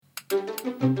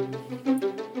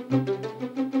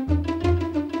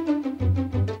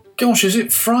Gosh, is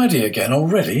it Friday again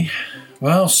already?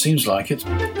 Well, seems like it.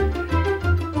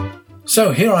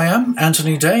 So here I am,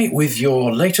 Anthony Day, with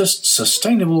your latest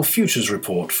Sustainable Futures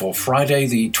Report for Friday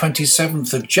the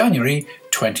 27th of January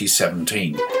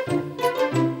 2017.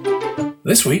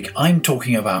 This week I'm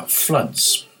talking about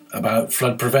floods, about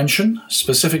flood prevention,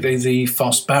 specifically the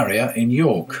Foss Barrier in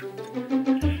York.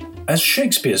 As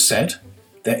Shakespeare said,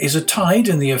 there is a tide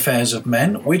in the affairs of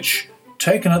men which,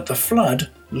 taken at the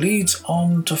flood, leads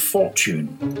on to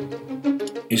fortune.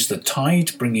 Is the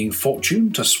tide bringing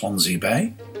fortune to Swansea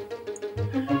Bay?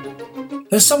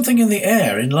 There's something in the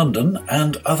air in London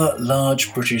and other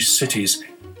large British cities.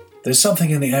 There's something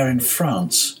in the air in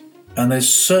France, and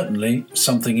there's certainly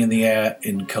something in the air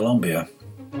in Colombia.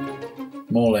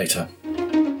 More later.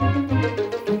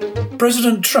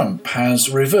 President Trump has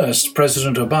reversed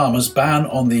President Obama's ban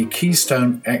on the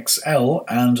Keystone XL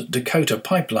and Dakota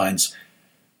pipelines.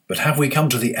 But have we come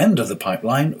to the end of the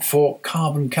pipeline for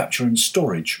carbon capture and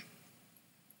storage?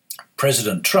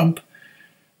 President Trump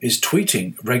is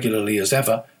tweeting regularly as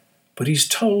ever, but he's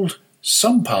told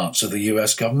some parts of the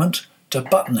US government to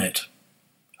button it.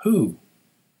 Who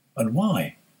and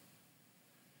why?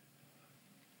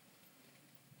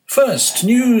 First,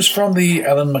 news from the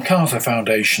Ellen MacArthur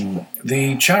Foundation,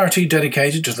 the charity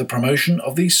dedicated to the promotion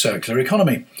of the circular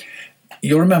economy.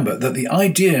 You'll remember that the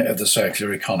idea of the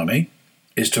circular economy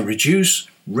is to reduce,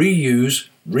 reuse,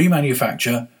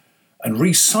 remanufacture, and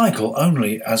recycle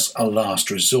only as a last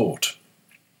resort.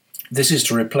 This is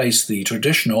to replace the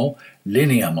traditional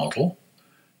linear model,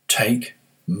 take,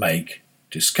 make,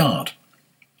 discard.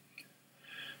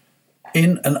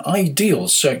 In an ideal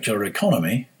circular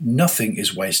economy, nothing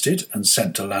is wasted and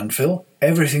sent to landfill.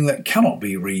 Everything that cannot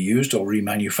be reused or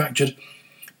remanufactured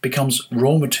becomes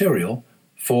raw material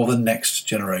for the next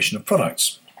generation of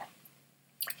products.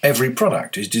 Every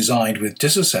product is designed with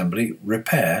disassembly,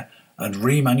 repair, and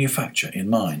remanufacture in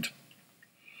mind.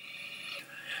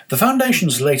 The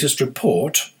Foundation's latest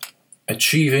report,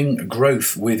 Achieving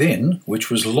Growth Within,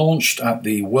 which was launched at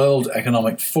the World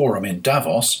Economic Forum in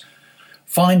Davos,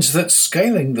 finds that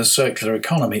scaling the circular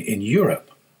economy in Europe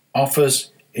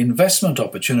offers investment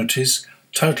opportunities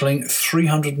totaling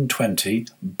 €320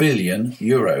 billion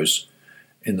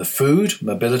in the food,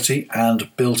 mobility,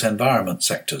 and built environment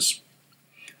sectors.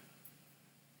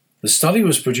 The study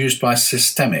was produced by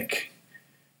Systemic.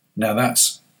 Now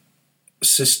that's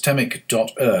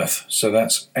systemic.earth, so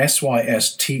that's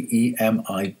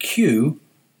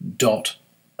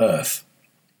systemiq.earth.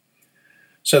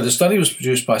 So the study was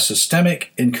produced by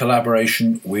Systemic in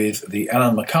collaboration with the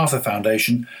Ellen MacArthur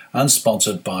Foundation and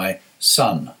sponsored by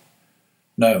Sun.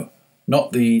 No,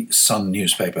 not the Sun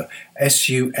newspaper.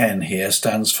 SUN here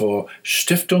stands for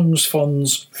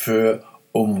Stiftungsfonds für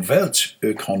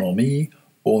Umweltökonomie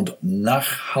und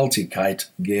Nachhaltigkeit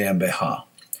GmbH,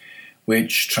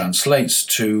 which translates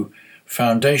to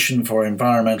Foundation for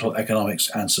Environmental Economics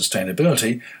and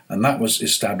Sustainability, and that was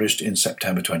established in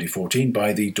September 2014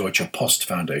 by the Deutsche Post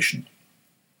Foundation.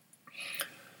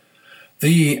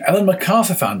 The Ellen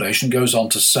MacArthur Foundation goes on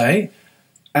to say,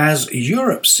 as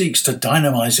Europe seeks to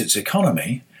dynamise its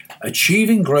economy,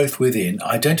 Achieving Growth Within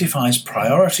identifies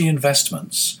priority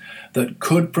investments that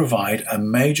could provide a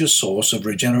major source of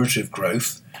regenerative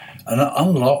growth and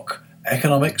unlock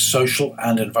economic, social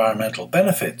and environmental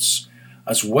benefits,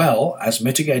 as well as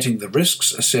mitigating the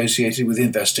risks associated with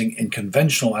investing in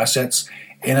conventional assets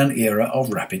in an era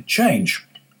of rapid change.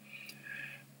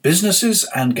 Businesses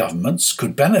and governments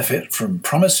could benefit from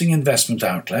promising investment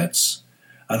outlets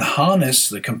and harness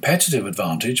the competitive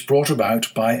advantage brought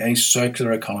about by a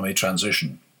circular economy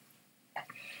transition.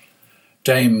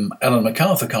 Dame Ellen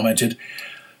MacArthur commented,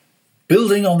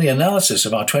 building on the analysis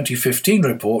of our 2015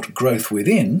 report Growth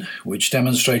Within, which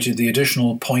demonstrated the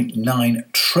additional €0.9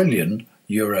 trillion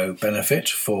benefit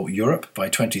for Europe by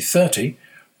 2030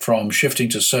 from shifting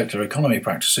to circular economy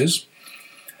practices,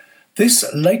 this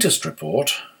latest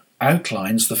report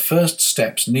outlines the first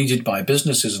steps needed by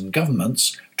businesses and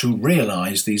governments to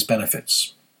realise these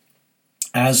benefits.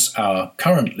 As our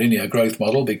current linear growth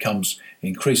model becomes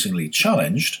increasingly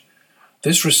challenged,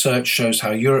 this research shows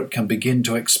how Europe can begin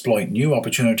to exploit new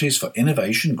opportunities for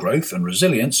innovation, growth and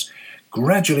resilience,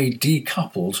 gradually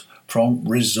decoupled from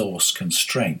resource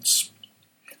constraints.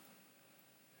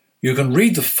 You can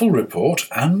read the full report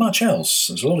and much else,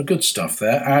 there's a lot of good stuff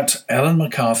there, at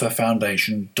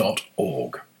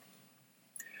ellenmacarthurfoundation.org.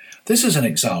 This is an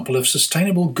example of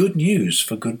sustainable good news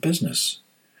for good business.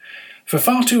 For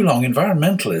far too long,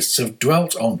 environmentalists have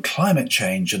dwelt on climate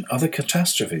change and other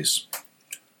catastrophes.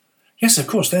 Yes, of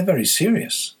course, they're very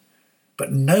serious,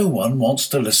 but no one wants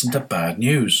to listen to bad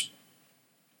news.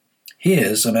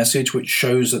 Here's a message which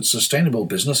shows that sustainable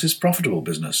business is profitable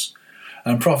business,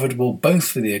 and profitable both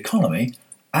for the economy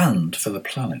and for the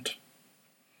planet.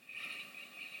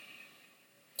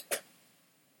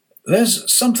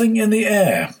 There's something in the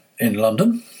air in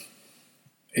London.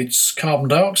 It's carbon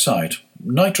dioxide,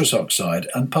 nitrous oxide,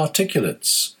 and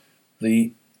particulates,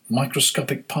 the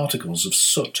microscopic particles of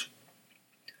soot.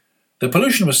 The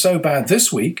pollution was so bad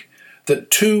this week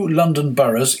that 2 London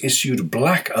boroughs issued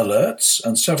black alerts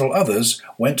and several others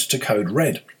went to code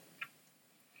red.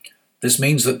 This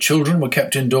means that children were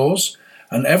kept indoors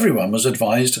and everyone was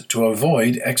advised to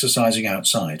avoid exercising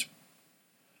outside.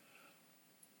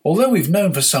 Although we've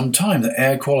known for some time that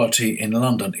air quality in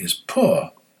London is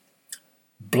poor,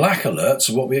 black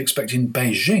alerts are what we expect in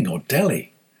Beijing or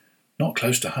Delhi, not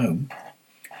close to home.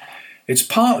 It's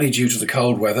partly due to the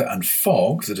cold weather and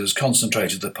fog that has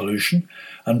concentrated the pollution,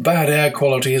 and bad air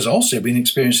quality has also been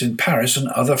experienced in Paris and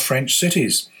other French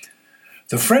cities.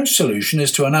 The French solution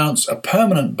is to announce a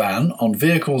permanent ban on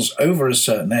vehicles over a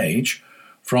certain age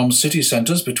from city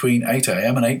centres between 8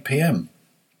 a.m. and 8 p.m.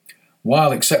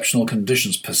 While exceptional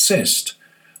conditions persist,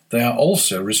 they are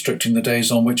also restricting the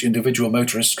days on which individual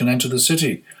motorists can enter the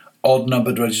city.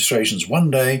 Odd-numbered registrations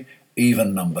one day,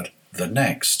 even-numbered the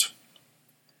next.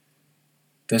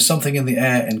 There's something in the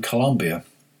air in Colombia,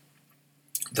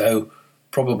 though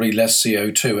probably less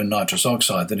CO2 and nitrous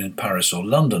oxide than in Paris or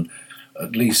London,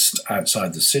 at least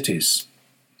outside the cities.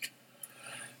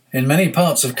 In many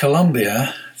parts of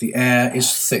Colombia, the air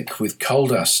is thick with coal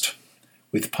dust,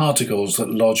 with particles that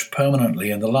lodge permanently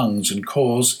in the lungs and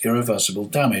cause irreversible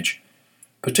damage,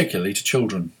 particularly to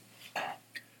children.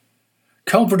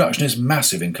 Coal production is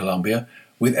massive in Colombia,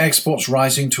 with exports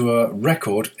rising to a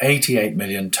record 88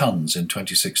 million tonnes in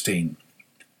 2016.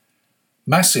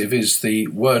 Massive is the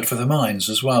word for the mines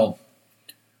as well.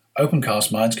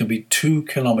 Open-cast mines can be 2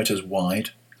 kilometres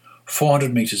wide,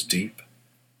 400 metres deep,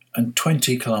 and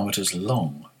 20 kilometres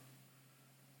long.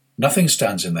 Nothing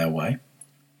stands in their way.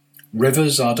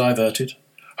 Rivers are diverted,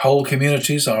 whole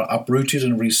communities are uprooted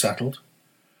and resettled.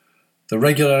 The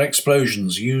regular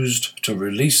explosions used to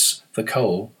release the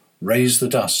coal raise the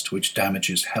dust which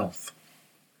damages health.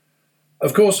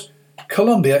 Of course,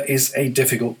 Colombia is a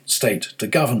difficult state to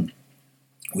govern,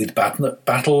 with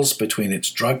battles between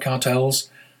its drug cartels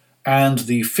and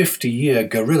the 50-year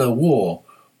guerrilla war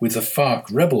with the FARC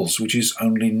rebels, which is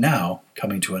only now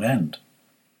coming to an end.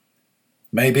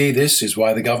 Maybe this is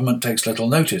why the government takes little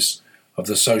notice of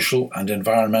the social and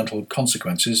environmental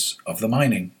consequences of the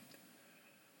mining.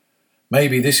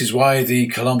 Maybe this is why the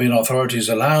Colombian authorities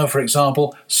allow, for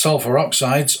example, sulfur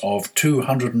oxides of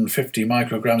 250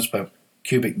 micrograms per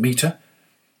cubic metre,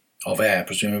 of air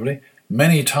presumably,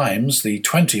 many times the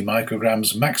 20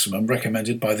 micrograms maximum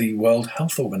recommended by the World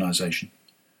Health Organization.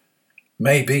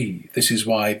 Maybe this is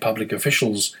why public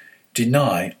officials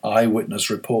deny eyewitness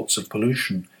reports of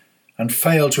pollution and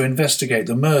fail to investigate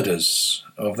the murders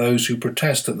of those who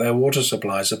protest that their water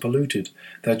supplies are polluted,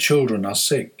 their children are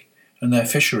sick, and their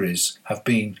fisheries have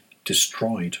been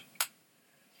destroyed.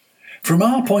 From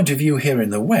our point of view here in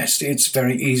the West, it's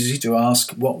very easy to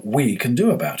ask what we can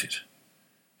do about it.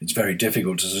 It's very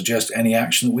difficult to suggest any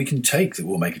action that we can take that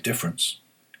will make a difference.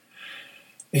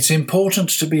 It's important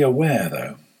to be aware,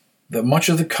 though, that much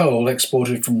of the coal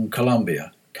exported from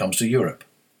Colombia comes to Europe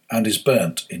and is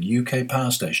burnt in UK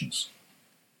power stations.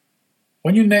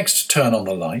 When you next turn on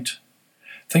the light,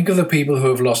 think of the people who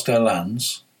have lost their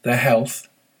lands, their health,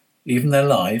 even their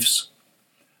lives,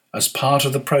 as part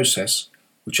of the process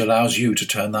which allows you to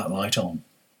turn that light on.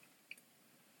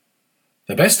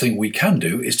 The best thing we can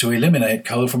do is to eliminate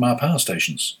coal from our power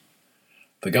stations.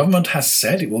 The government has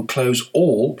said it will close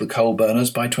all the coal burners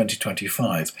by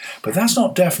 2025, but that's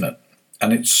not definite,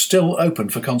 and it's still open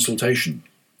for consultation.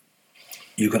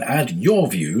 You can add your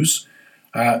views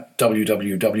at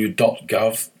www.gov.uk.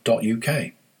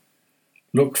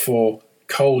 Look for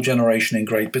coal generation in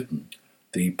Great Britain,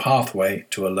 the pathway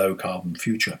to a low-carbon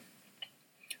future.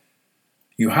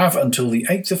 You have until the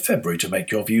 8th of February to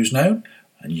make your views known,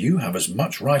 and you have as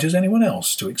much right as anyone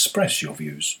else to express your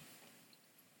views.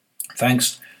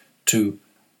 Thanks to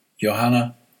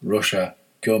Johanna Rocha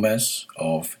Gomez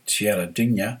of Tierra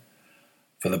Digna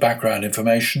for the background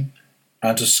information,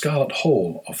 and to Scarlett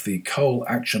Hall of the Coal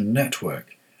Action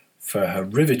Network for her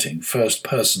riveting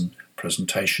first-person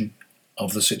presentation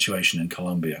of the situation in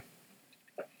Colombia.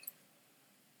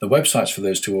 The websites for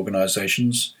those two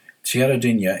organisations, Tierra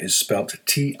Digna is spelt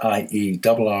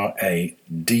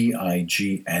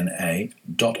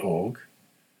TIERRADIGNA.org,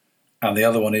 and the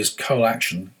other one is Coal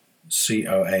Action,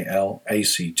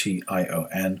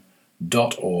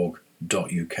 COALACTION.org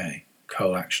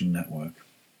Coal Action Network.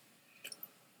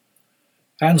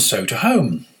 And so to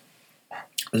home.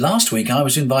 Last week I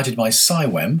was invited by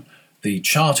CIWEM, the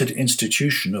Chartered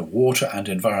Institution of Water and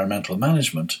Environmental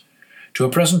Management, to a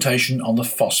presentation on the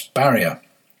Foss Barrier.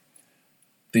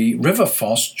 The River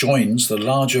Foss joins the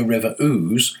larger River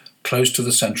Ouse close to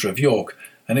the centre of York,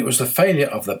 and it was the failure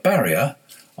of the barrier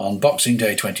on Boxing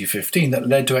Day 2015 that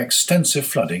led to extensive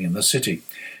flooding in the city.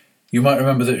 You might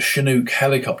remember that Chinook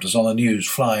helicopters on the news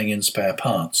flying in spare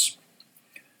parts.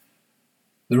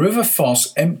 The River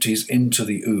Foss empties into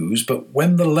the Ouse, but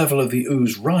when the level of the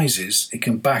Ouse rises, it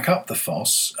can back up the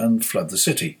Foss and flood the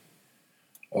city.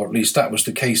 Or at least that was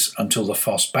the case until the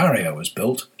Foss Barrier was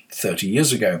built 30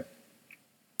 years ago.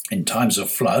 In times of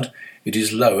flood, it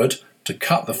is lowered to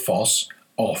cut the Foss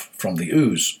off from the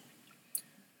Ouse.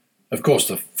 Of course,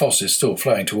 the Foss is still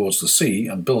flowing towards the sea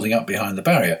and building up behind the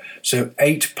barrier, so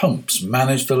 8 pumps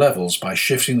manage the levels by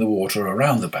shifting the water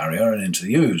around the barrier and into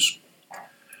the Ouse.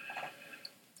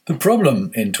 The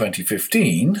problem in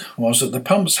 2015 was that the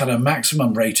pumps had a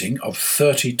maximum rating of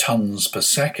 30 tonnes per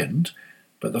second,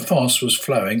 but the Foss was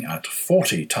flowing at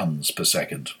 40 tonnes per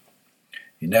second.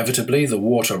 Inevitably, the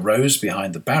water rose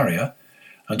behind the barrier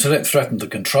until it threatened the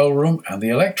control room and the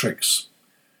electrics.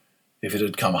 If it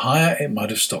had come higher, it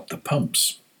might have stopped the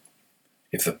pumps.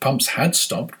 If the pumps had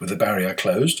stopped with the barrier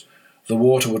closed, the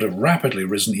water would have rapidly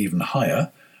risen even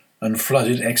higher and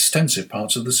flooded extensive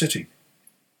parts of the city.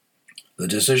 The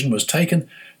decision was taken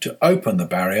to open the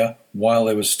barrier while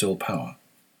there was still power.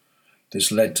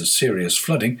 This led to serious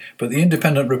flooding, but the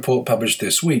independent report published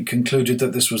this week concluded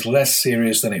that this was less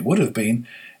serious than it would have been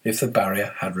if the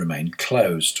barrier had remained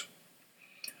closed.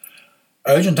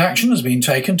 Urgent action has been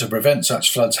taken to prevent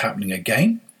such floods happening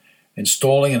again,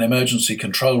 installing an emergency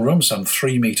control room some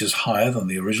 3 metres higher than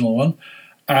the original one,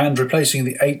 and replacing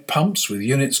the 8 pumps with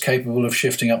units capable of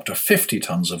shifting up to 50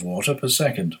 tonnes of water per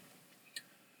second.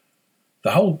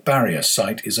 The whole barrier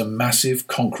site is a massive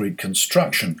concrete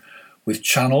construction with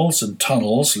channels and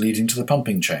tunnels leading to the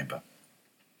pumping chamber.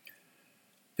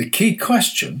 The key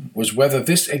question was whether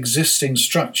this existing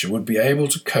structure would be able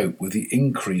to cope with the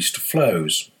increased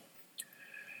flows.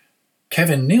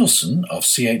 Kevin Nielsen of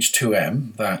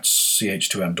CH2M, that's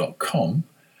ch2m.com,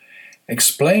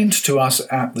 explained to us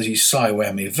at the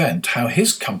CIWEM event how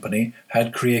his company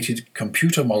had created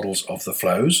computer models of the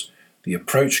flows, the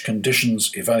approach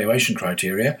conditions evaluation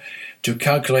criteria, to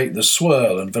calculate the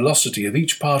swirl and velocity of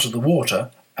each part of the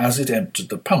water as it entered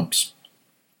the pumps.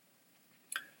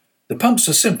 The pumps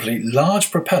are simply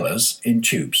large propellers in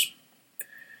tubes.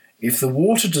 If the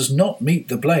water does not meet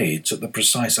the blades at the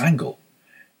precise angle,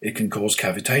 it can cause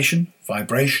cavitation,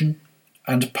 vibration,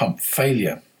 and pump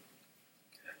failure.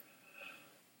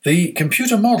 The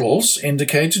computer models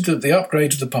indicated that the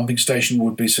upgrade to the pumping station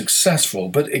would be successful,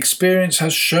 but experience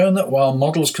has shown that while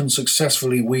models can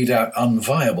successfully weed out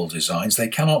unviable designs, they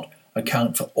cannot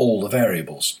account for all the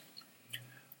variables.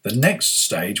 The next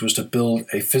stage was to build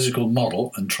a physical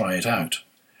model and try it out.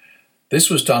 This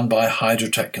was done by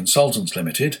Hydrotech Consultants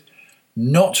Limited,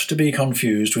 not to be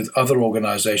confused with other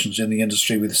organisations in the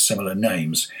industry with similar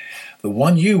names. The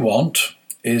one you want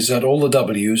is at all the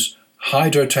W's,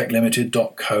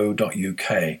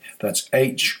 hydrotechlimited.co.uk. That's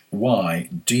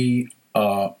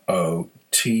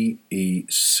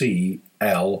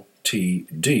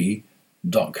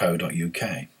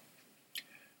hydrotecltd.co.uk.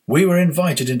 We were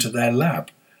invited into their lab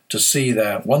to see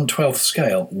their 1/12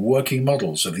 scale working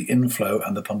models of the inflow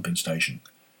and the pumping station.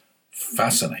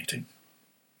 Fascinating.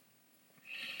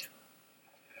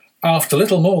 After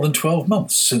little more than 12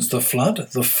 months since the flood,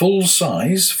 the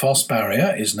full-size Foss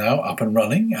Barrier is now up and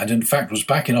running and in fact was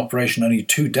back in operation only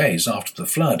 2 days after the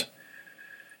flood.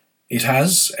 It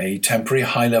has a temporary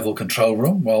high-level control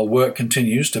room while work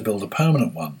continues to build a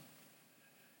permanent one.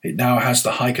 It now has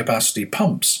the high-capacity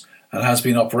pumps and has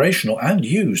been operational and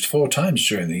used 4 times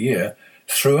during the year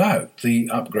throughout the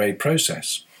upgrade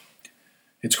process.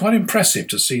 It's quite impressive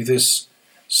to see this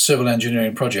civil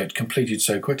engineering project completed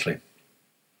so quickly.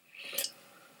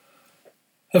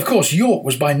 Of course, York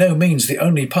was by no means the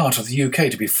only part of the UK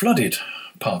to be flooded.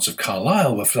 Parts of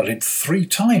Carlisle were flooded 3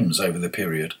 times over the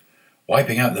period,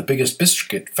 wiping out the biggest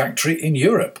biscuit factory in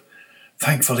Europe.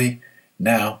 Thankfully,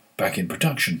 now back in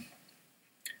production.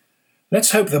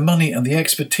 Let's hope the money and the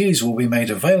expertise will be made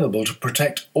available to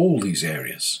protect all these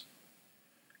areas.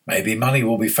 Maybe money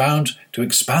will be found to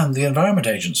expand the Environment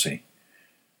Agency.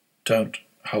 Don't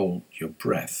hold your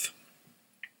breath.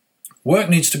 Work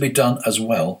needs to be done as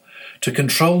well to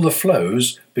control the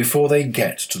flows before they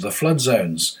get to the flood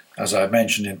zones, as I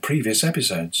mentioned in previous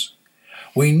episodes.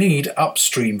 We need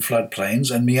upstream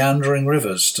floodplains and meandering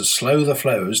rivers to slow the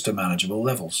flows to manageable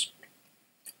levels.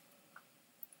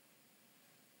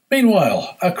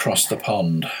 Meanwhile, across the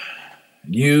pond,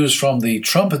 news from the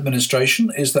Trump administration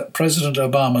is that President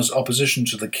Obama's opposition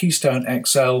to the Keystone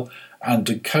XL and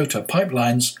Dakota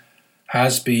pipelines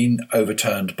has been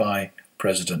overturned by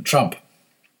President Trump.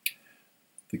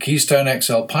 The Keystone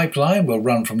XL pipeline will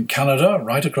run from Canada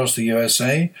right across the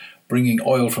USA, bringing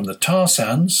oil from the tar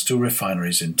sands to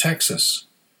refineries in Texas.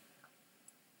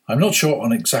 I'm not sure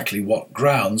on exactly what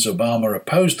grounds Obama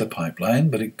opposed the pipeline,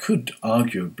 but it could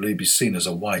arguably be seen as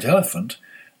a white elephant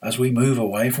as we move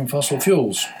away from fossil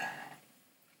fuels.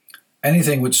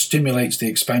 Anything which stimulates the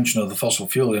expansion of the fossil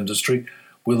fuel industry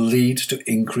will lead to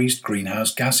increased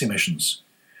greenhouse gas emissions.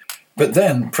 But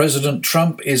then President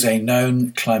Trump is a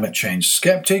known climate change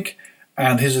skeptic,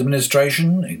 and his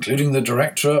administration, including the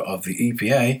director of the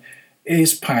EPA,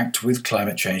 is packed with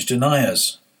climate change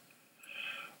deniers.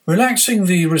 Relaxing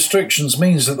the restrictions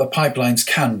means that the pipelines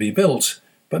can be built,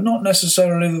 but not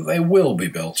necessarily that they will be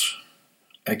built.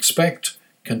 Expect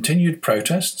continued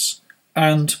protests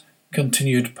and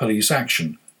continued police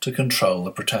action to control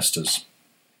the protesters.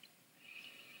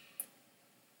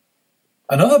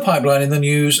 Another pipeline in the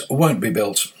news won't be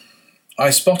built. I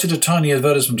spotted a tiny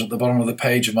advertisement at the bottom of the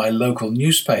page of my local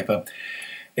newspaper.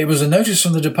 It was a notice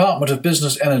from the Department of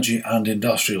Business, Energy and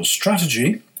Industrial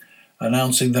Strategy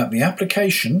announcing that the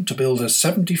application to build a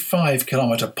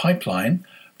 75-kilometre pipeline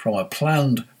from a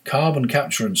planned carbon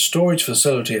capture and storage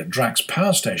facility at Drax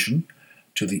Power Station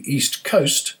to the East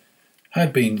Coast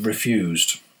had been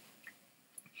refused.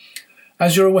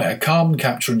 As you're aware, carbon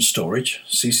capture and storage,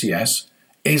 CCS,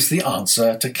 is the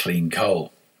answer to clean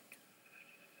coal.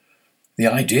 The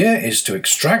idea is to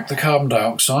extract the carbon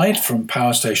dioxide from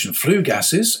power station flue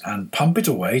gases and pump it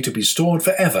away to be stored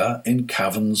forever in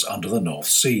caverns under the North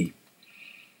Sea.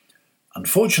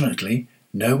 Unfortunately,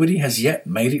 nobody has yet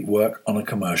made it work on a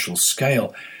commercial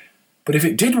scale. But if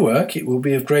it did work, it will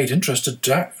be of great interest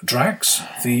to Drax,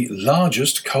 the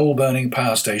largest coal-burning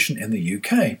power station in the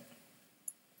UK.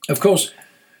 Of course,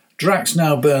 Drax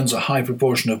now burns a high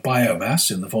proportion of biomass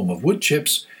in the form of wood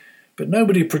chips, but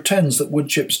nobody pretends that wood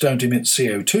chips don't emit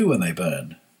CO2 when they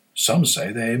burn. Some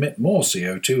say they emit more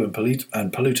CO2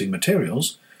 and polluting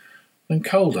materials than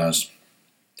coal does.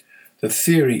 The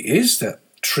theory is that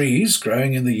trees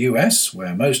growing in the US,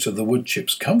 where most of the wood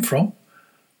chips come from,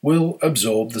 will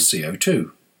absorb the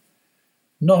CO2.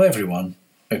 Not everyone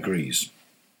agrees.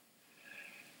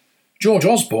 George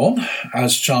Osborne,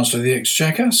 as Chancellor of the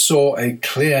Exchequer, saw a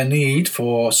clear need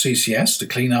for CCS to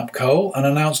clean up coal and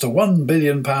announced a £1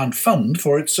 billion fund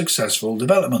for its successful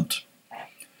development.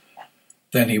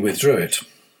 Then he withdrew it.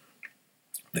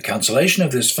 The cancellation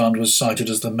of this fund was cited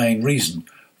as the main reason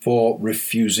for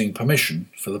refusing permission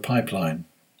for the pipeline.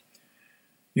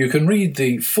 You can read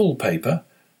the full paper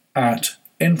at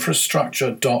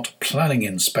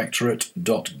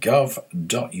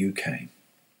infrastructure.planninginspectorate.gov.uk.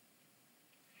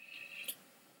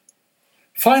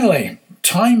 Finally,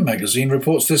 Time magazine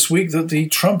reports this week that the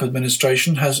Trump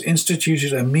administration has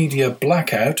instituted a media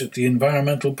blackout at the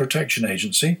Environmental Protection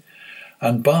Agency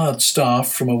and barred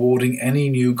staff from awarding any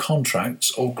new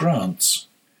contracts or grants.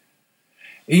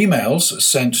 Emails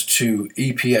sent to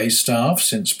EPA staff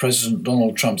since President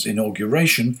Donald Trump's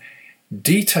inauguration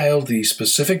detailed the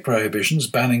specific prohibitions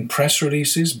banning press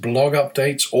releases, blog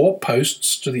updates, or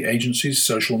posts to the agency's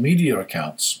social media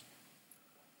accounts.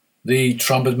 The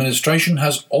Trump administration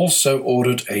has also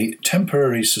ordered a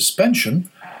temporary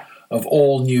suspension of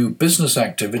all new business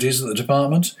activities at the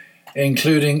department,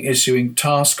 including issuing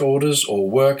task orders or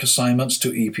work assignments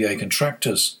to EPA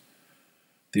contractors.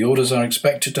 The orders are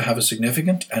expected to have a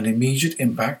significant and immediate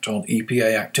impact on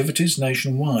EPA activities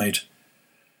nationwide.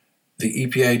 The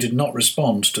EPA did not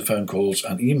respond to phone calls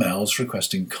and emails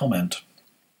requesting comment.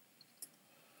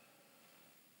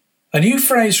 A new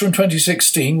phrase from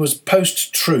 2016 was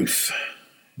post-truth.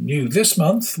 New this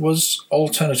month was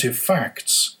alternative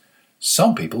facts.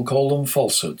 Some people call them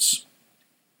falsehoods.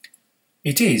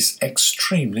 It is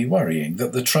extremely worrying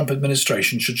that the Trump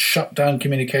administration should shut down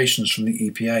communications from the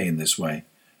EPA in this way.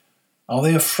 Are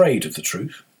they afraid of the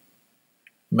truth?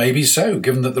 Maybe so,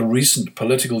 given that the recent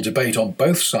political debate on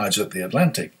both sides of the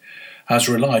Atlantic has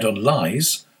relied on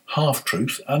lies,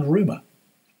 half-truth and rumour.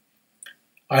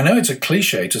 I know it's a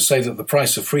cliché to say that the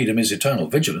price of freedom is eternal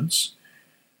vigilance,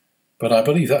 but I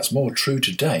believe that's more true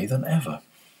today than ever.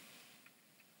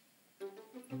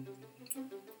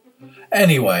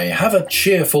 Anyway, have a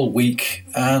cheerful week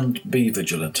and be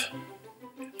vigilant.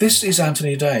 This is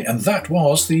Anthony Day, and that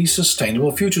was the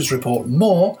Sustainable Futures Report.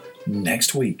 More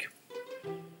next week.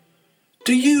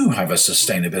 Do you have a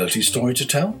sustainability story to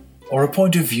tell, or a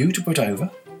point of view to put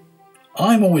over?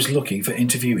 I'm always looking for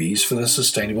interviewees for the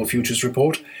Sustainable Futures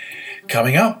Report.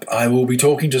 Coming up, I will be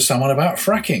talking to someone about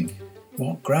fracking.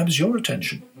 What grabs your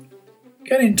attention?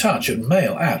 Get in touch at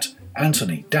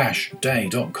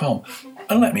mail@anthony-day.com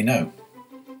and let me know.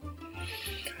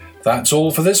 That's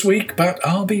all for this week, but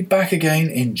I'll be back again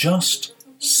in just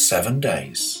 7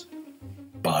 days.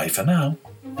 Bye for now.